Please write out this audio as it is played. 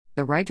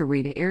The Right to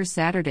Read airs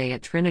Saturday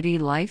at Trinity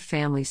Life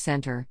Family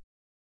Center.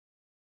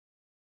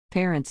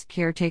 Parents,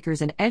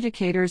 caretakers, and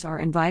educators are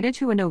invited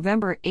to a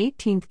November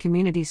 18th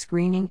community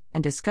screening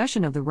and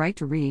discussion of The Right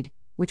to Read,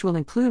 which will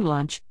include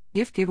lunch,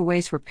 gift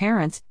giveaways for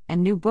parents,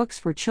 and new books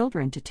for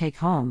children to take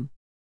home.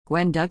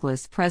 Gwen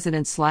Douglas,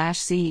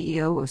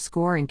 President/CEO of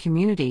SCORE and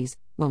Communities,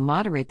 will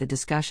moderate the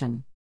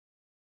discussion.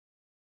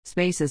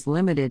 Space is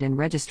limited and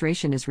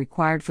registration is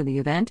required for the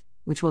event,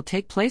 which will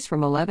take place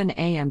from 11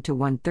 a.m. to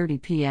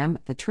 1:30 p.m.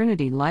 at the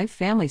Trinity Life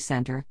Family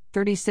Center,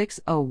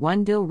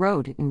 3601 Dill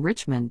Road in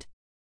Richmond.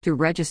 To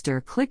register,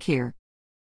 click here.